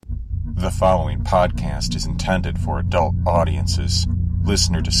The following podcast is intended for adult audiences.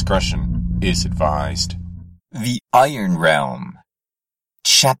 Listener discretion is advised. The Iron Realm.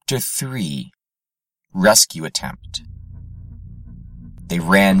 Chapter 3. Rescue Attempt. They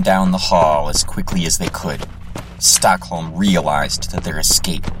ran down the hall as quickly as they could. Stockholm realized that their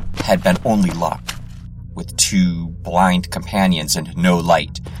escape had been only luck. With two blind companions and no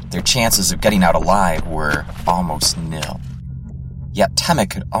light, their chances of getting out alive were almost nil. Yet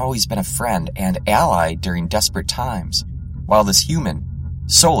Temik had always been a friend and ally during desperate times, while this human,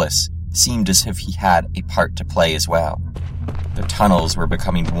 Solus, seemed as if he had a part to play as well. The tunnels were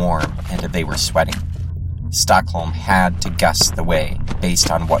becoming warm and they were sweating. Stockholm had to guess the way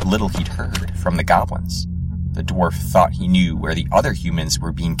based on what little he'd heard from the goblins. The dwarf thought he knew where the other humans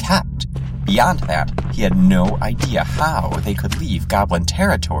were being kept. Beyond that, he had no idea how they could leave goblin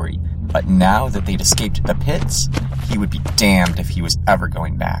territory, but now that they'd escaped the pits, he would be damned if he was ever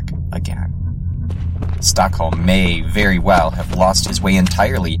going back again. Stockholm may very well have lost his way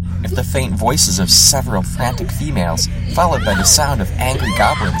entirely if the faint voices of several frantic females, followed by the sound of angry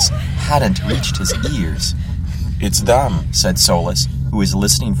goblins, hadn't reached his ears. "It's them," said Solus, who was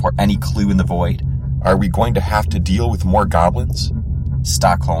listening for any clue in the void. "Are we going to have to deal with more goblins?"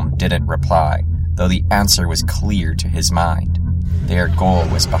 Stockholm didn't reply, though the answer was clear to his mind. Their goal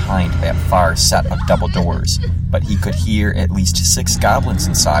was behind that far set of double doors, but he could hear at least 6 goblins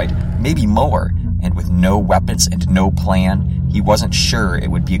inside, maybe more, and with no weapons and no plan, he wasn't sure it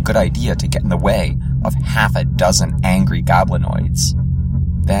would be a good idea to get in the way of half a dozen angry goblinoids.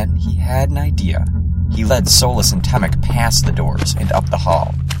 Then he had an idea. He led Solus and Temik past the doors and up the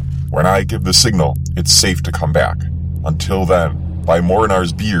hall. "When I give the signal, it's safe to come back. Until then, by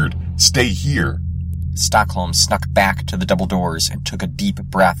Morinar's beard, stay here." Stockholm snuck back to the double doors and took a deep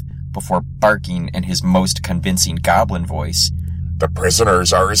breath before barking in his most convincing goblin voice. "The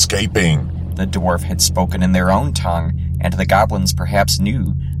prisoners are escaping." The dwarf had spoken in their own tongue, and the goblins perhaps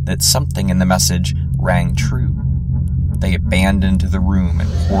knew that something in the message rang true. They abandoned the room and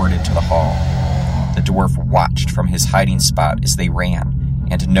poured into the hall. The dwarf watched from his hiding spot as they ran,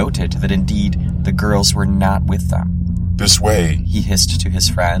 and noted that indeed the girls were not with them. "This way," he hissed to his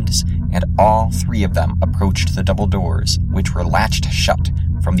friends, and all 3 of them approached the double doors, which were latched shut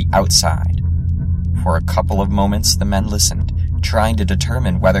from the outside. For a couple of moments the men listened, trying to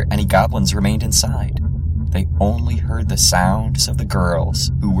determine whether any goblins remained inside. They only heard the sounds of the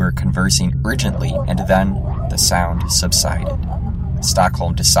girls, who were conversing urgently, and then the sound subsided.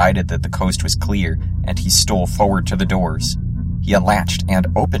 Stockholm decided that the coast was clear, and he stole forward to the doors. He unlatched and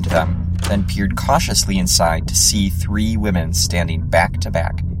opened them, then peered cautiously inside to see 3 women standing back to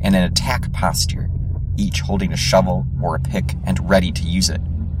back in an attack posture, each holding a shovel or a pick and ready to use it.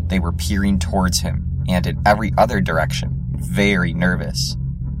 They were peering towards him, and in every other direction, very nervous.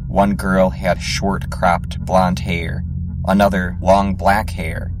 One girl had short-cropped blonde hair, another long black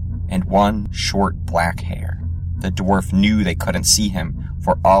hair, and one short black hair. The dwarf knew they couldn't see him,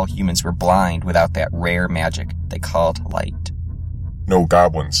 for all humans were blind without that rare magic they called light. "No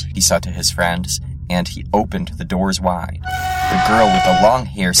goblins," he said to his friends, and he opened the doors wide. The girl with the long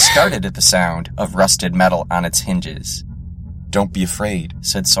hair started at the sound of rusted metal on its hinges. "Don't be afraid,"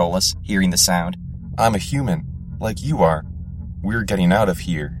 said Solus, hearing the sound. "I'm a human, like you are. We're getting out of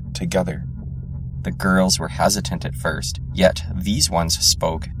here together." The girls were hesitant at first, yet these ones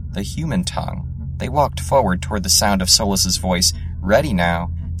spoke the human tongue. They walked forward toward the sound of Solus's voice, ready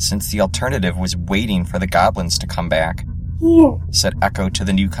now, since the alternative was waiting for the goblins to come back. "Here," said Echo to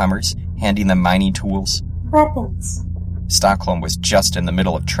the newcomers, handing them mining tools. "Weapons." Stockholm was just in the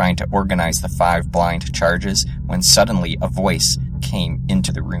middle of trying to organize the 5 blind charges when suddenly a voice came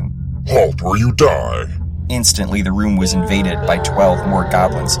into the room. "Halt or you die." Instantly the room was invaded by 12 more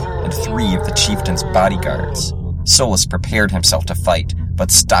goblins and 3 of the chieftain's bodyguards. Solus prepared himself to fight, but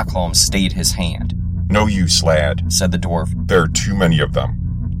Stockholm stayed his hand. "No use, lad," said the dwarf. "There are too many of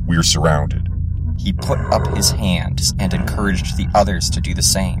them. We're surrounded." He put up his hands and encouraged the others to do the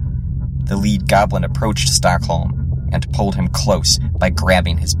same. The lead goblin approached Stockholm and pulled him close by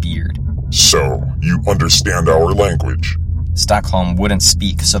grabbing his beard. "So, you understand our language?" Stockholm wouldn't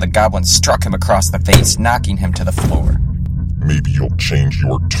speak, so the goblin struck him across the face, knocking him to the floor. "Maybe you'll change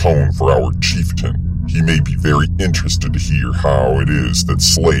your tone for our chieftain. He may be very interested to hear how it is that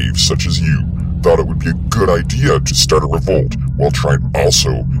slaves such as you thought it would be a good idea to start a revolt while trying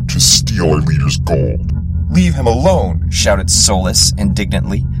also to steal our leader's gold." "Leave him alone," shouted Solus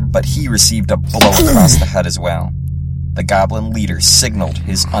indignantly, but he received a blow across the head as well. The goblin leader signaled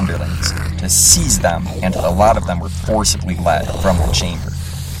his underlings to seize them, and a lot of them were forcibly led from the chamber.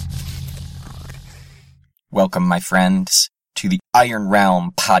 Welcome, my friends, to the Iron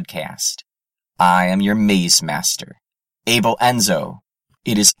Realm podcast. I am your Maze Master, Abel Enzo.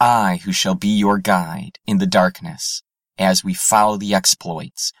 It is I who shall be your guide in the darkness as we follow the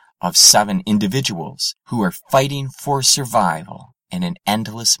exploits of 7 individuals who are fighting for survival in an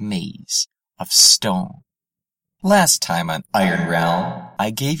endless maze of stone. Last time on Iron Realm,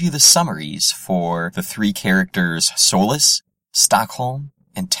 I gave you the summaries for the 3 characters Solus, Stockholm,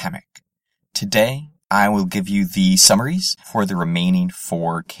 and Temmek. Today, I will give you the summaries for the remaining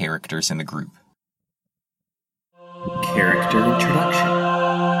 4 characters in the group. Character introduction.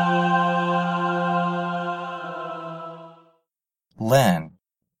 Len.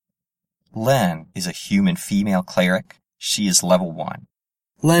 Len is a human female cleric. She is level 1.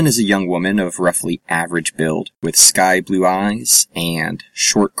 Len is a young woman of roughly average build, with sky blue eyes and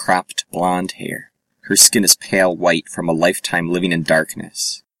short-cropped blonde hair. Her skin is pale white from a lifetime living in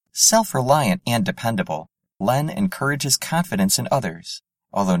darkness. Self-reliant and dependable, Len encourages confidence in others.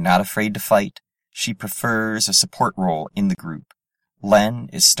 Although not afraid to fight, she prefers a support role in the group. Len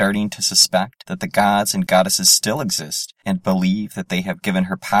is starting to suspect that the gods and goddesses still exist and believe that they have given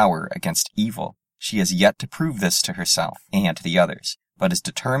her power against evil. She has yet to prove this to herself and to the others, but is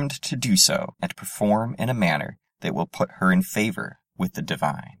determined to do so and perform in a manner that will put her in favor with the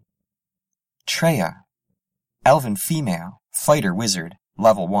divine. Treya. Elven female, fighter wizard,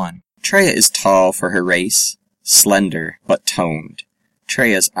 level 1. Treya is tall for her race, slender but toned.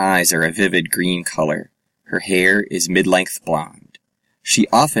 Treya's eyes are a vivid green color. Her hair is mid-length blonde. She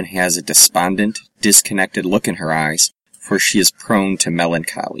often has a despondent, disconnected look in her eyes, for she is prone to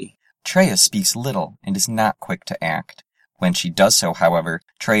melancholy. Treya speaks little and is not quick to act. When she does so, however,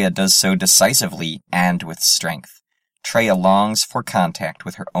 Treya does so decisively and with strength. Treya longs for contact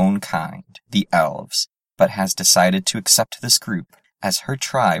with her own kind, the elves, but has decided to accept this group as her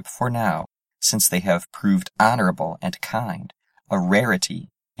tribe for now, since they have proved honorable and kind, a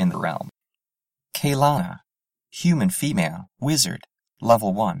rarity in the realm. Kaylana, human female, wizard,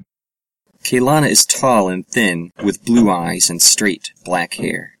 level 1. Kaylana is tall and thin, with blue eyes and straight black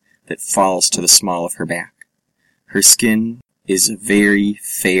hair that falls to the small of her back. Her skin is a very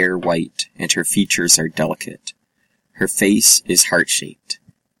fair white, and her features are delicate. Her face is heart-shaped.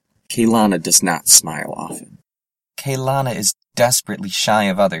 Kaylana does not smile often. Kaylana is desperately shy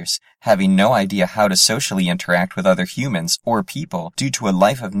of others, having no idea how to socially interact with other humans or people due to a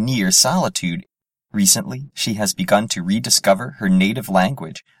life of near solitude. Recently, she has begun to rediscover her native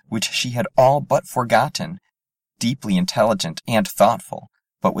language, which she had all but forgotten. Deeply intelligent and thoughtful,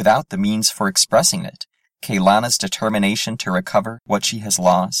 but without the means for expressing it, Kaylana's determination to recover what she has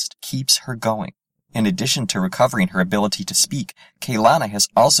lost keeps her going. In addition to recovering her ability to speak, Kaylana has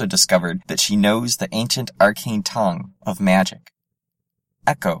also discovered that she knows the ancient arcane tongue of magic.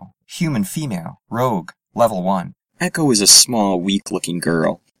 Echo, human female, rogue, level 1. Echo is a small, weak-looking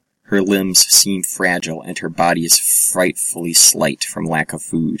girl. Her limbs seem fragile, and her body is frightfully slight from lack of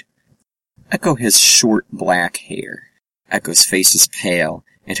food. Echo has short black hair. Echo's face is pale,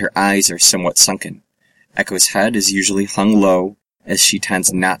 and her eyes are somewhat sunken. Echo's head is usually hung low, as she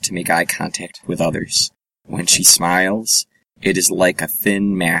tends not to make eye contact with others. When she smiles, it is like a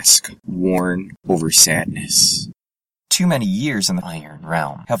thin mask worn over sadness. Too many years in the Iron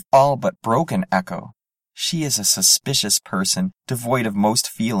Realm have all but broken Echo. She is a suspicious person, devoid of most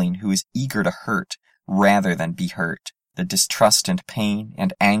feeling, who is eager to hurt rather than be hurt. The distrust and pain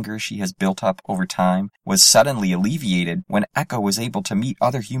and anger she has built up over time was suddenly alleviated when Echo was able to meet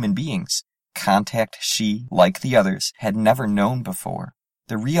other human beings. Contact she, like the others, had never known before.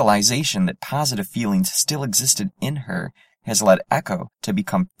 The realization that positive feelings still existed in her has led Echo to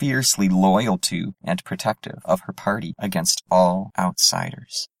become fiercely loyal to and protective of her party against all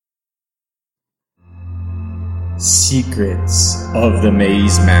outsiders. Secrets of the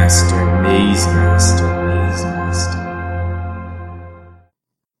Maze Master, Maze Master, Maze Master.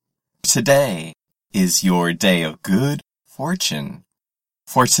 Today is your day of good fortune.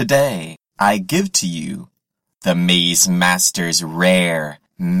 For today, I give to you the Maze Master's rare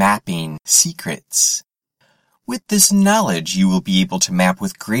mapping secrets. With this knowledge, you will be able to map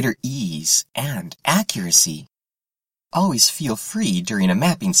with greater ease and accuracy. Always feel free during a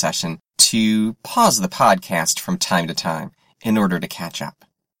mapping session to pause the podcast from time to time in order to catch up.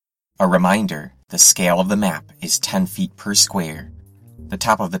 A reminder, the scale of the map is 10 feet per square. The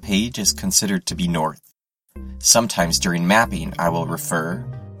top of the page is considered to be north. Sometimes during mapping, I will refer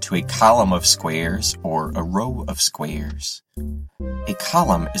to a column of squares or a row of squares. A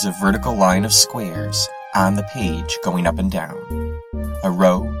column is a vertical line of squares on the page going up and down. A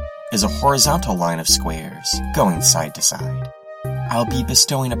row is a horizontal line of squares going side to side. I'll be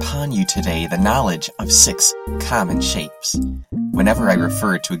bestowing upon you today the knowledge of 6 common shapes. Whenever I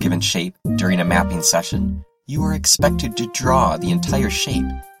refer to a given shape during a mapping session, you are expected to draw the entire shape,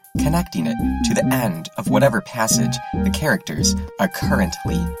 connecting it to the end of whatever passage the characters are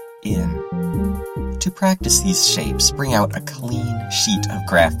currently in. To practice these shapes, bring out a clean sheet of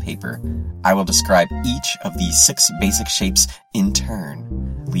graph paper. I will describe each of these 6 basic shapes in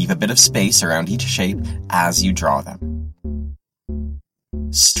turn. Leave a bit of space around each shape as you draw them.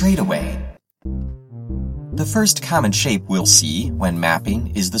 Straightaway. The first common shape we'll see when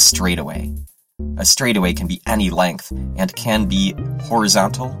mapping is the straightaway. A straightaway can be any length and can be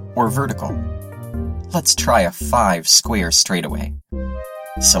horizontal or vertical. Let's try a 5-square straightaway.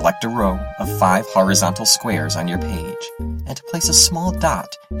 Select a row of 5 horizontal squares on your page and place a small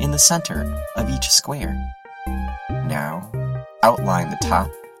dot in the center of each square. Now, outline the top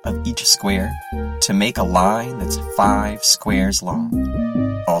of each square to make a line that's 5 squares long.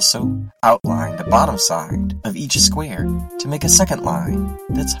 Also, outline the bottom side of each square to make a second line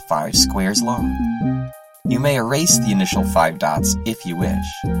that's 5 squares long. You may erase the initial 5 dots if you wish.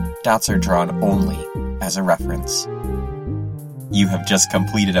 Dots are drawn only as a reference. You have just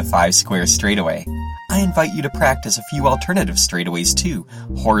completed a 5-square straightaway. I invite you to practice a few alternative straightaways too,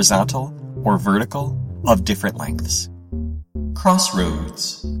 horizontal or vertical, of different lengths.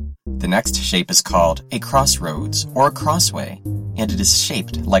 Crossroads. The next shape is called a crossroads or a crossway, and it is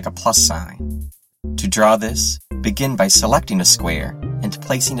shaped like a plus sign. To draw this, begin by selecting a square and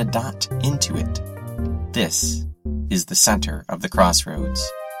placing a dot into it. This is the center of the crossroads.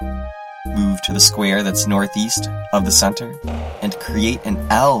 Move to the square that's northeast of the center and create an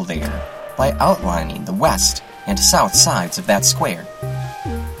L there by outlining the west and south sides of that square.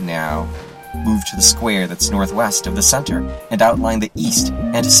 Now, move to the square that's northwest of the center and outline the east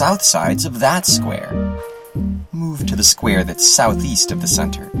and south sides of that square. Move to the square that's southeast of the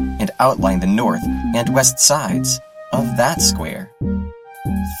center and outline the north and west sides of that square.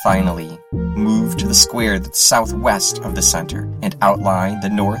 Finally, move to the square that's southwest of the center and outline the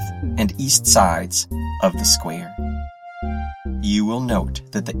north and east sides of the square. You will note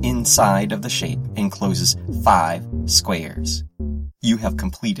that the inside of the shape encloses 5 squares. You have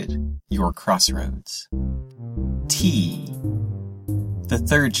completed your crossroads. T. The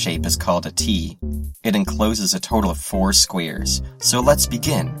third shape is called a T. It encloses a total of 4 squares, so let's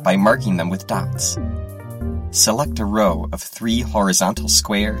begin by marking them with dots. Select a row of 3 horizontal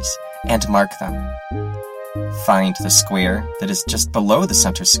squares and mark them. Find the square that is just below the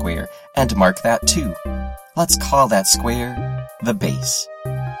center square and mark that too. Let's call that square the base.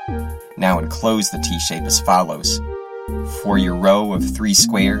 Now enclose the T-shape as follows. For your row of 3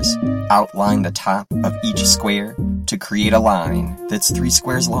 squares, outline the top of each square to create a line that's 3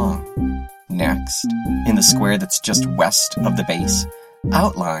 squares long. Next, in the square that's just west of the base,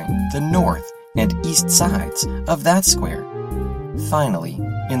 outline the north and east sides of that square. Finally,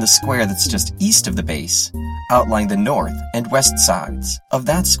 in the square that's just east of the base, outline the north and west sides of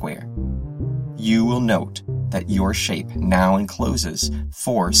that square. You will note that your shape now encloses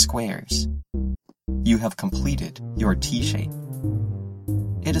 4 squares. You have completed your T-shape.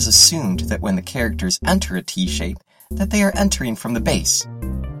 It is assumed that when the characters enter a T-shape, that they are entering from the base.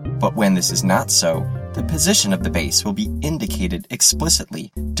 But when this is not so, the position of the base will be indicated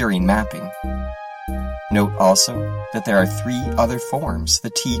explicitly during mapping. Note also that there are 3 other forms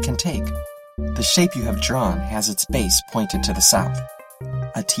the T can take. The shape you have drawn has its base pointed to the south.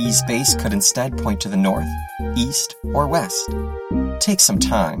 A T's base could instead point to the north, east, or west. Take some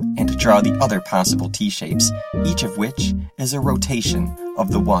time and draw the other possible T-shapes, each of which is a rotation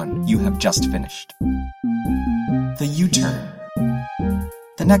of the one you have just finished. The U-turn.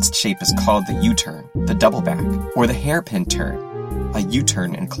 The next shape is called the U-turn, the double back, or the hairpin turn. A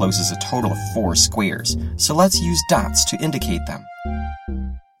U-turn encloses a total of 4 squares, so let's use dots to indicate them.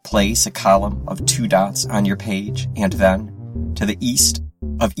 Place a column of 2 dots on your page, and then, to the east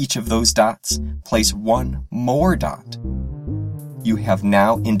of each of those dots, place 1 more dot. You have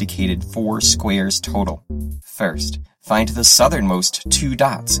now indicated 4 squares total. First, find the southernmost 2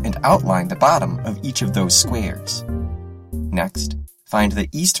 dots and outline the bottom of each of those squares. Next, find the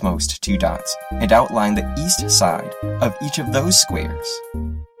eastmost 2 dots and outline the east side of each of those squares.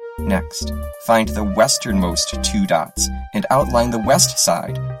 Next, find the westernmost 2 dots and outline the west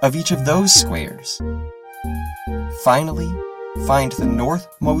side of each of those squares. Finally, find the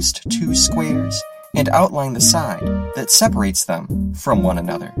northmost 2 squares and outline the side that separates them from one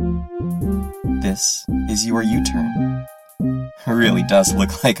another. This is your U-turn. It really does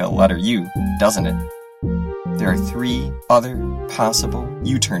look like a letter U, doesn't it? There are 3 other possible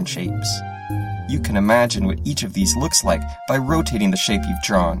U-turn shapes. You can imagine what each of these looks like by rotating the shape you've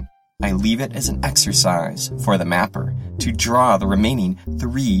drawn. I leave it as an exercise for the mapper to draw the remaining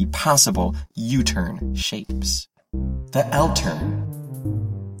 3 possible U-turn shapes. The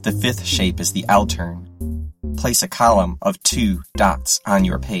L-turn. The 5th shape is the L-turn. Place a column of 2 dots on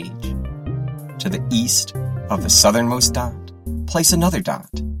your page. To the east of the southernmost dot, place another dot.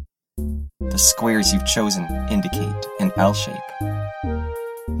 The squares you've chosen indicate an L shape.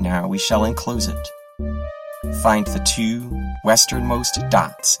 Now we shall enclose it. Find the 2 westernmost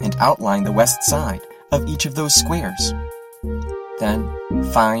dots and outline the west side of each of those squares. Then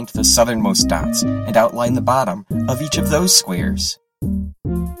find the southernmost dots and outline the bottom of each of those squares.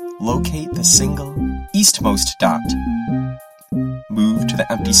 Locate the single eastmost dot. Move to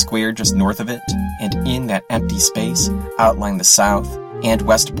the empty square just north of it, and in that empty space, outline the south and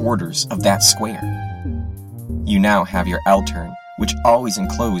west borders of that square. You now have your L-turn, which always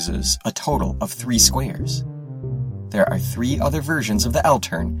encloses a total of 3 squares. There are 3 other versions of the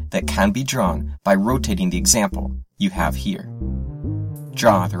L-turn that can be drawn by rotating the example you have here.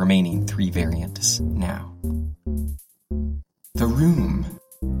 Draw the remaining 3 variants now. The room.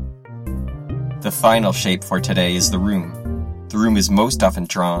 The final shape for today is the room. The room is most often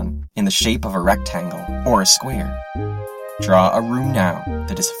drawn in the shape of a rectangle or a square. Draw a room now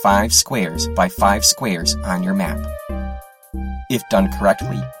that is 5 squares by 5 squares on your map. If done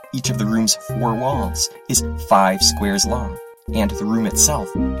correctly, each of the room's 4 walls is 5 squares long, and the room itself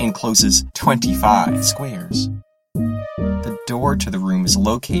encloses 25 squares. The door to the room is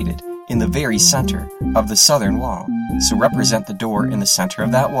located in the very center of the southern wall, so represent the door in the center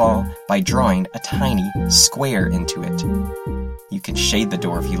of that wall by drawing a tiny square into it. You can shade the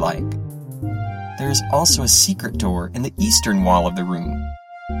door if you like. There is also a secret door in the eastern wall of the room.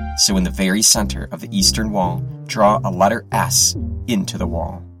 So in the very center of the eastern wall, draw a letter S into the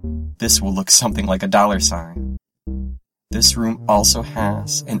wall. This will look something like a $sign. This room also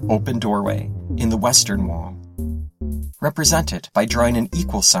has an open doorway in the western wall. Represent it by drawing an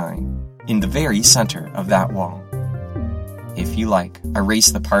equal sign in the very center of that wall. If you like,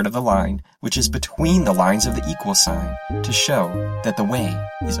 erase the part of the line which is between the lines of the equal sign to show that the way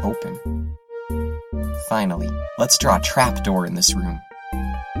is open. Finally, let's draw a trapdoor in this room.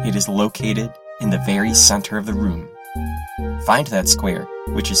 It is located in the very center of the room. Find that square,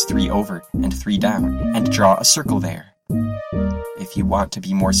 which is 3 over and 3 down, and draw a circle there. If you want to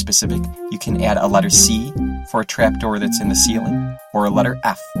be more specific, you can add a letter C for a trapdoor that's in the ceiling, or a letter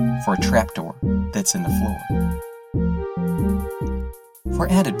F for a trapdoor that's in the floor. For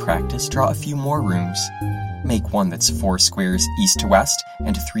added practice, draw a few more rooms. Make one that's 4 squares east to west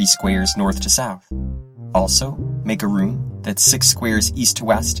and 3 squares north to south. Also, make a room that's 6 squares east to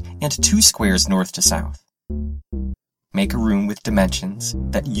west and 2 squares north to south. Make a room with dimensions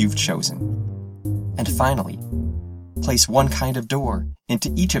that you've chosen. And finally, place one kind of door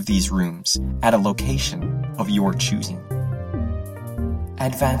into each of these rooms at a location of your choosing.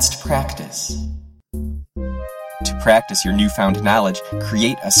 Advanced practice. To practice your newfound knowledge,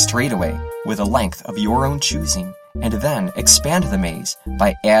 create a straightaway with a length of your own choosing, and then expand the maze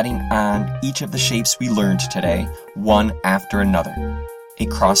by adding on each of the shapes we learned today, one after another. A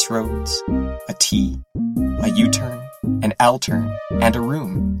crossroads, a T, a U-turn, an L-turn, and a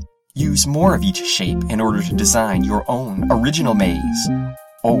room. Use more of each shape in order to design your own original maze,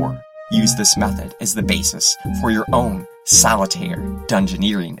 or use this method as the basis for your own solitaire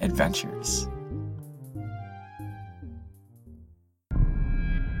dungeoneering adventures.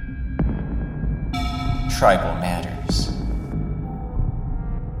 Tribal Matters.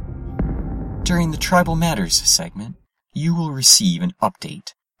 During the Tribal Matters segment, you will receive an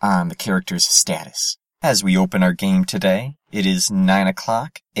update on the character's status. As we open our game today, it is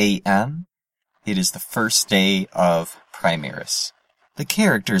 9:00 a.m. It is the first day of Primaris. The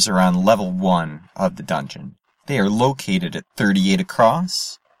characters are on level 1 of the dungeon. They are located at 38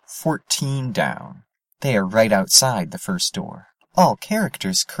 across, 14 down. They are right outside the first door. All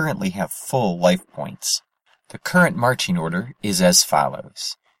characters currently have full life points. The current marching order is as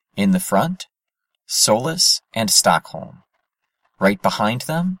follows. In the front, Solus and Stockholm. Right behind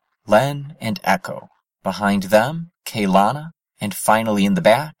them, Len and Echo. Behind them, Kaylana, and finally in the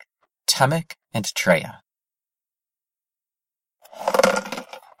back, Temek and Treya.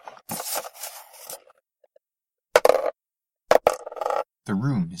 The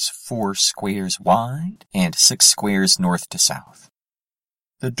room is 4 squares wide and 6 squares north to south.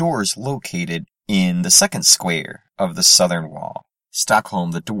 The door is located in the second square of the southern wall.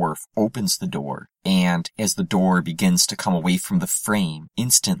 Stockholm the dwarf opens the door, and as the door begins to come away from the frame,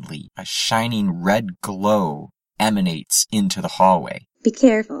 instantly a shining red glow emanates into the hallway. Be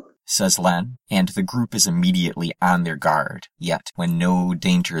careful. says Len, and the group is immediately on their guard. Yet, when no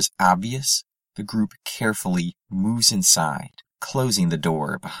danger is obvious, the group carefully moves inside, closing the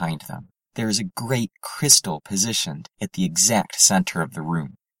door behind them. There is a great crystal positioned at the exact center of the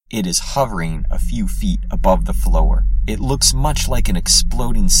room. It is hovering a few feet above the floor. It looks much like an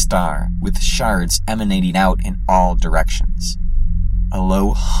exploding star, with shards emanating out in all directions. A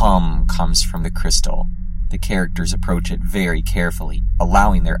low hum comes from the crystal. The characters approach it very carefully,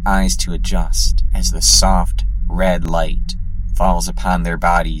 allowing their eyes to adjust as the soft, red light falls upon their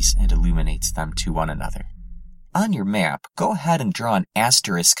bodies and illuminates them to one another. On your map, go ahead and draw an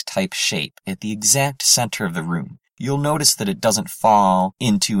asterisk-type shape at the exact center of the room. You'll notice that it doesn't fall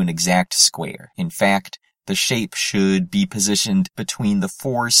into an exact square. In fact, the shape should be positioned between the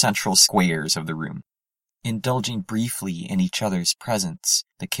 4 central squares of the room. Indulging briefly in each other's presence,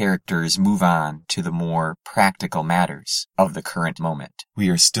 the characters move on to the more practical matters of the current moment. We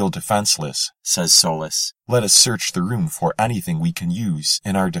are still defenseless, says Solus. Let us search the room for anything we can use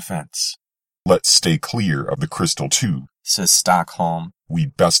in our defense. Let's stay clear of the crystal too, says Stockholm.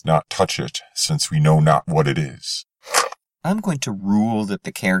 We'd best not touch it, since we know not what it is. I'm going to rule that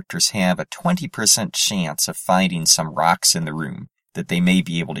the characters have a 20% chance of finding some rocks in the room that they may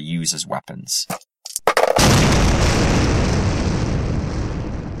be able to use as weapons.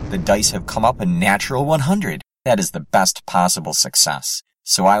 The dice have come up a natural 100. That is the best possible success.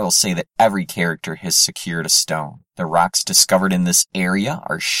 So I will say that every character has secured a stone. The rocks discovered in this area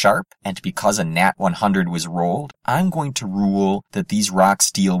are sharp, and because a nat 100 was rolled, I'm going to rule that these rocks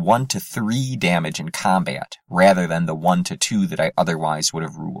deal 1 to 3 damage in combat, rather than the 1 to 2 that I otherwise would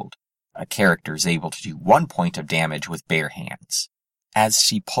have ruled. A character is able to do 1 point of damage with bare hands. As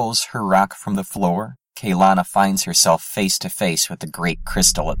she pulls her rock from the floor, Kaylana finds herself face to face with the great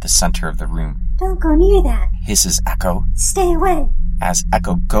crystal at the center of the room. Don't go near that, hisses Echo. Stay away. As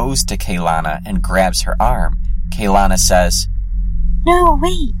Echo goes to Kaylana and grabs her arm, Kaylana says, No,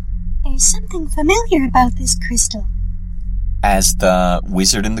 wait. There's something familiar about this crystal. As the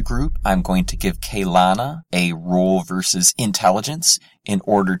wizard in the group, I'm going to give Kaylana a roll versus intelligence in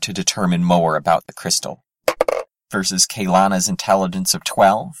order to determine more about the crystal. Versus Kaylana's intelligence of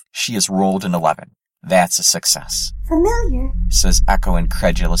 12, she has rolled an 11. That's a success. Familiar? Says Echo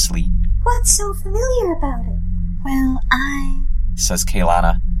incredulously. What's so familiar about it? Well, says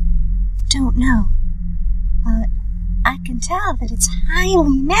Kaylana. Don't know. But I can tell that it's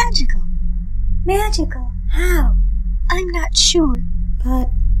highly magical. Magical? How? I'm not sure. But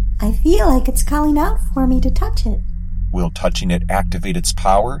I feel like it's calling out for me to touch it. Will touching it activate its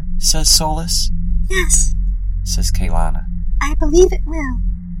power? Says Solus. Yes, says Kaylana. I believe it will.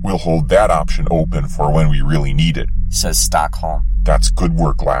 We'll hold that option open for when we really need it, says Stockholm. That's good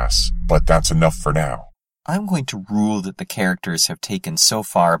work, lass, but that's enough for now. I'm going to rule that the characters have taken so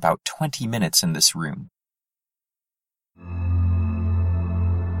far about 20 minutes in this room.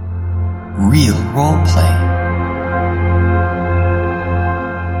 Real roleplay.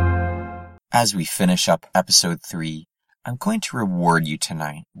 As we finish up episode 3, I'm going to reward you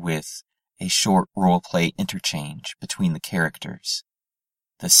tonight with a short roleplay interchange between the characters.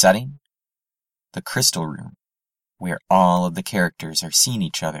 The setting? The crystal room, where all of the characters are seeing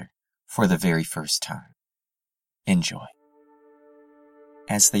each other for the very first time. Enjoy.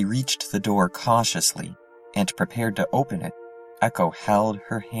 As they reached the door cautiously and prepared to open it, Echo held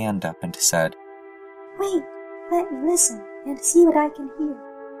her hand up and said, Wait, let me listen and see what I can hear.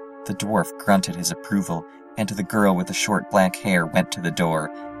 The dwarf grunted his approval, and the girl with the short black hair went to the door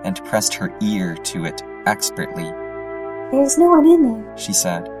and pressed her ear to it expertly. There's no one in there, she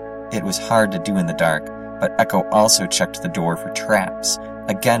said. It was hard to do in the dark, but Echo also checked the door for traps,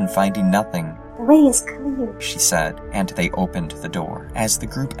 again finding nothing. The way is clear, she said, and they opened the door. As the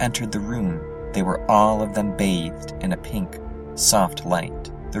group entered the room, they were all of them bathed in a pink, soft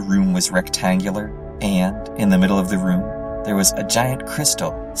light. The room was rectangular, and in the middle of the room, there was a giant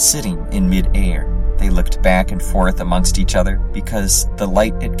crystal sitting in mid-air. They looked back and forth amongst each other because the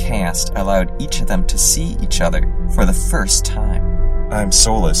light it cast allowed each of them to see each other for the first time. I'm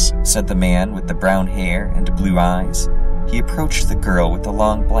Solus, said the man with the brown hair and blue eyes. He approached the girl with the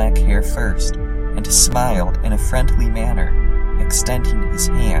long black hair first and smiled in a friendly manner, extending his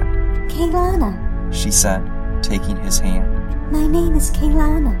hand. Kaylana, she said, taking his hand. My name is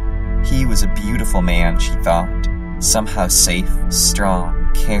Kaylana. He was a beautiful man, she thought, somehow safe,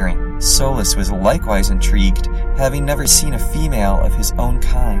 strong, caring. Solus was likewise intrigued, having never seen a female of his own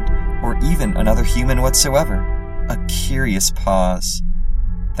kind, or even another human whatsoever. A curious pause.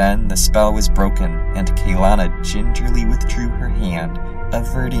 Then the spell was broken, and Kaylana gingerly withdrew her hand,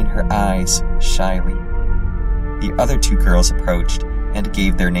 averting her eyes shyly. The other two girls approached, and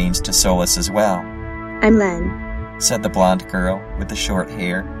gave their names to Solus as well. I'm Len, said the blonde girl with the short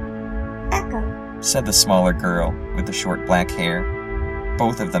hair. Echo, said the smaller girl with the short black hair.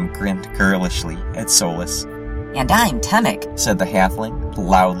 Both of them grinned girlishly at Solus. And I'm Temik, said the halfling,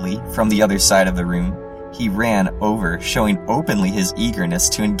 loudly, from the other side of the room. He ran over, showing openly his eagerness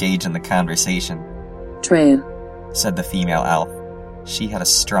to engage in the conversation. Treya, said the female elf. She had a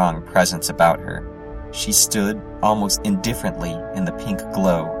strong presence about her. She stood almost indifferently in the pink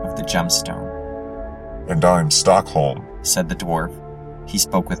glow of the gemstone. And I'm Stockholm, said the dwarf. He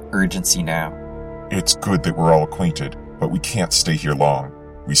spoke with urgency now. It's good that we're all acquainted, but we can't stay here long.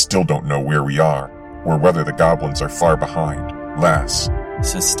 We still don't know where we are, or whether the goblins are far behind. Lass,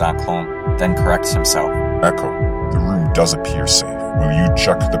 says Stockholm, then corrects himself. Echo, the room does appear safe. Will you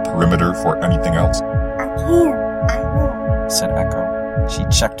check the perimeter for anything else? I will. said Echo. She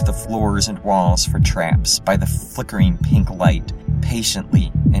checked the floors and walls for traps by the flickering pink light.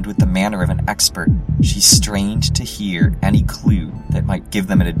 Patiently, and with the manner of an expert, she strained to hear any clue that might give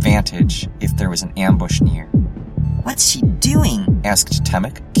them an advantage if there was an ambush near. What's she doing? asked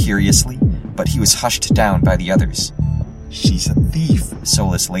Temik, curiously, but he was hushed down by the others. She's a thief,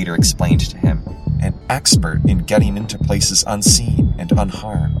 Solus later explained to him. an expert in getting into places unseen and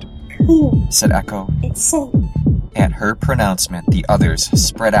unharmed, said Echo. It's safe. At her pronouncement, the others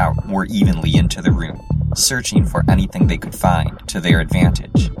spread out more evenly into the room, searching for anything they could find to their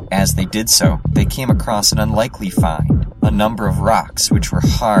advantage. As they did so, they came across an unlikely find, a number of rocks which were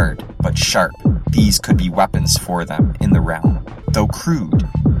hard but sharp. These could be weapons for them in the realm. Though crude,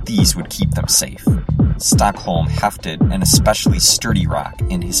 these would keep them safe. Stockholm hefted an especially sturdy rock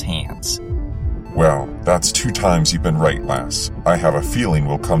in his hands. Well, that's 2 times you've been right, lass. I have a feeling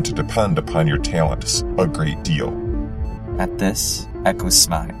we'll come to depend upon your talents a great deal. At this, Echo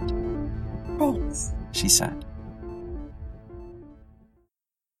smiled. Thanks. She said.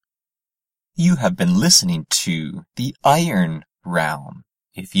 You have been listening to The Iron Realm.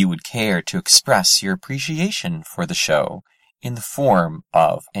 If you would care to express your appreciation for the show in the form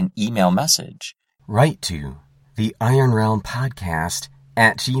of an email message, write to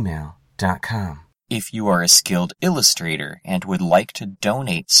theironrealmpodcast@gmail.com. If you are a skilled illustrator and would like to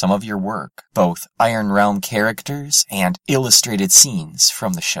donate some of your work, both Iron Realm characters and illustrated scenes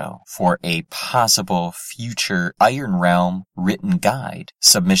from the show, for a possible future Iron Realm written guide,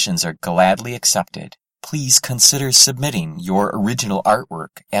 submissions are gladly accepted. Please consider submitting your original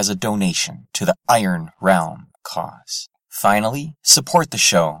artwork as a donation to the Iron Realm cause. Finally, support the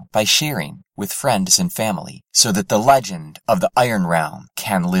show by sharing with friends and family so that the legend of the Iron Realm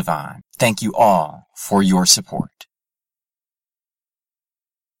can live on. Thank you all for your support.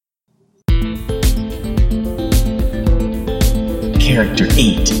 Character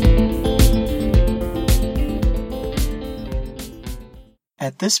 8.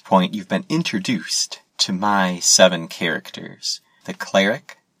 At this point, you've been introduced to my 7 characters. The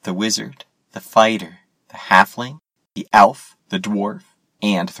cleric, the wizard, the fighter, the halfling, the elf, the dwarf,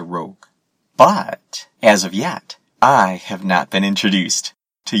 and the rogue. But, as of yet, I have not been introduced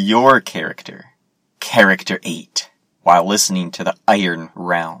to your character, Character 8. While listening to the Iron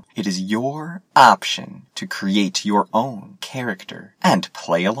Realm, it is your option to create your own character and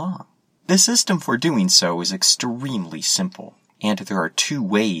play along. The system for doing so is extremely simple, and there are 2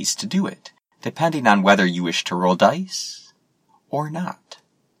 ways to do it, depending on whether you wish to roll dice or not.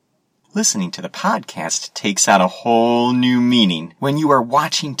 Listening to the podcast takes on a whole new meaning when you are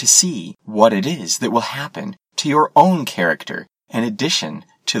watching to see what it is that will happen to your own character in addition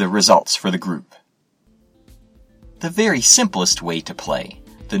to the results for the group. The very simplest way to play,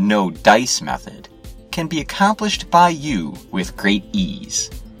 the no dice method, can be accomplished by you with great ease.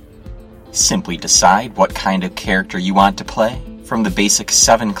 Simply decide what kind of character you want to play from the basic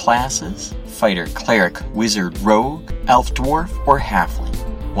 7 classes: fighter, cleric, wizard, rogue, elf, dwarf, or halfling.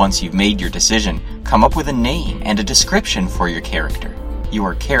 Once you've made your decision, come up with a name and a description for your character.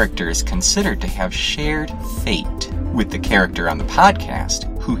 Your character is considered to have shared fate with the character on the podcast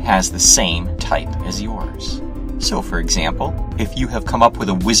who has the same type as yours. So, for example, if you have come up with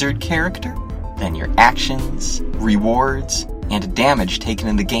a wizard character, then your actions, rewards, and damage taken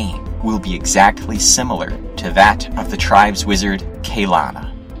in the game will be exactly similar to that of the tribe's wizard,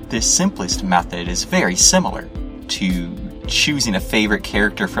 Kaylana. This simplest method is very similar to choosing a favorite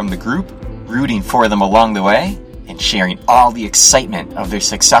character from the group, rooting for them along the way, and sharing all the excitement of their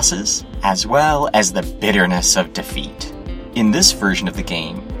successes, as well as the bitterness of defeat. In this version of the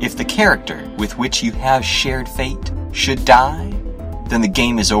game, if the character with which you have shared fate should die, then the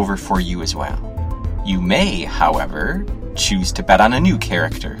game is over for you as well. You may, however, choose to bet on a new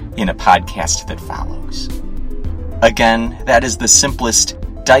character in a podcast that follows. Again, that is the simplest,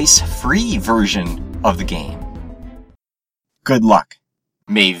 dice-free version of the game. Good luck.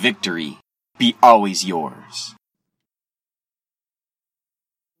 May victory be always yours.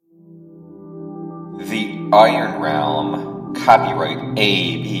 The Iron Realm, copyright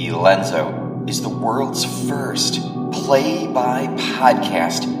A.B. Lenzo, is the world's first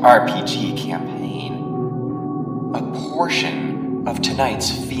play-by-podcast RPG campaign. A portion of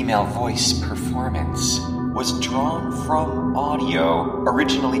tonight's female voice performance was drawn from audio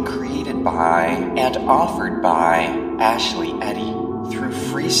originally created by and offered by Ashley Eddy through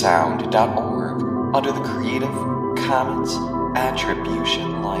freesound.org under the Creative Commons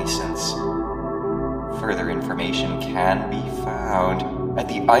Attribution License. Further information can be found at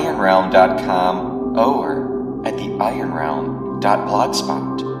theironrealm.com or at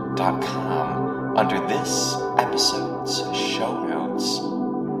theironrealm.blogspot.com under this episode's show notes.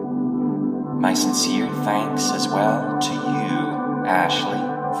 My sincere thanks as well to you, Ashley,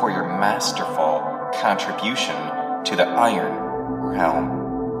 for your masterful contribution to the Iron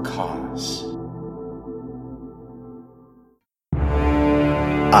Realm cause.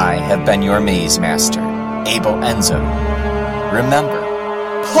 I have been your Maze Master, Abel Enzo. Remember,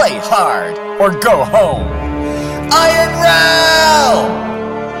 play hard or go home. Iron Realm!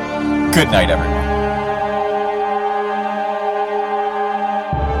 Good night, everyone.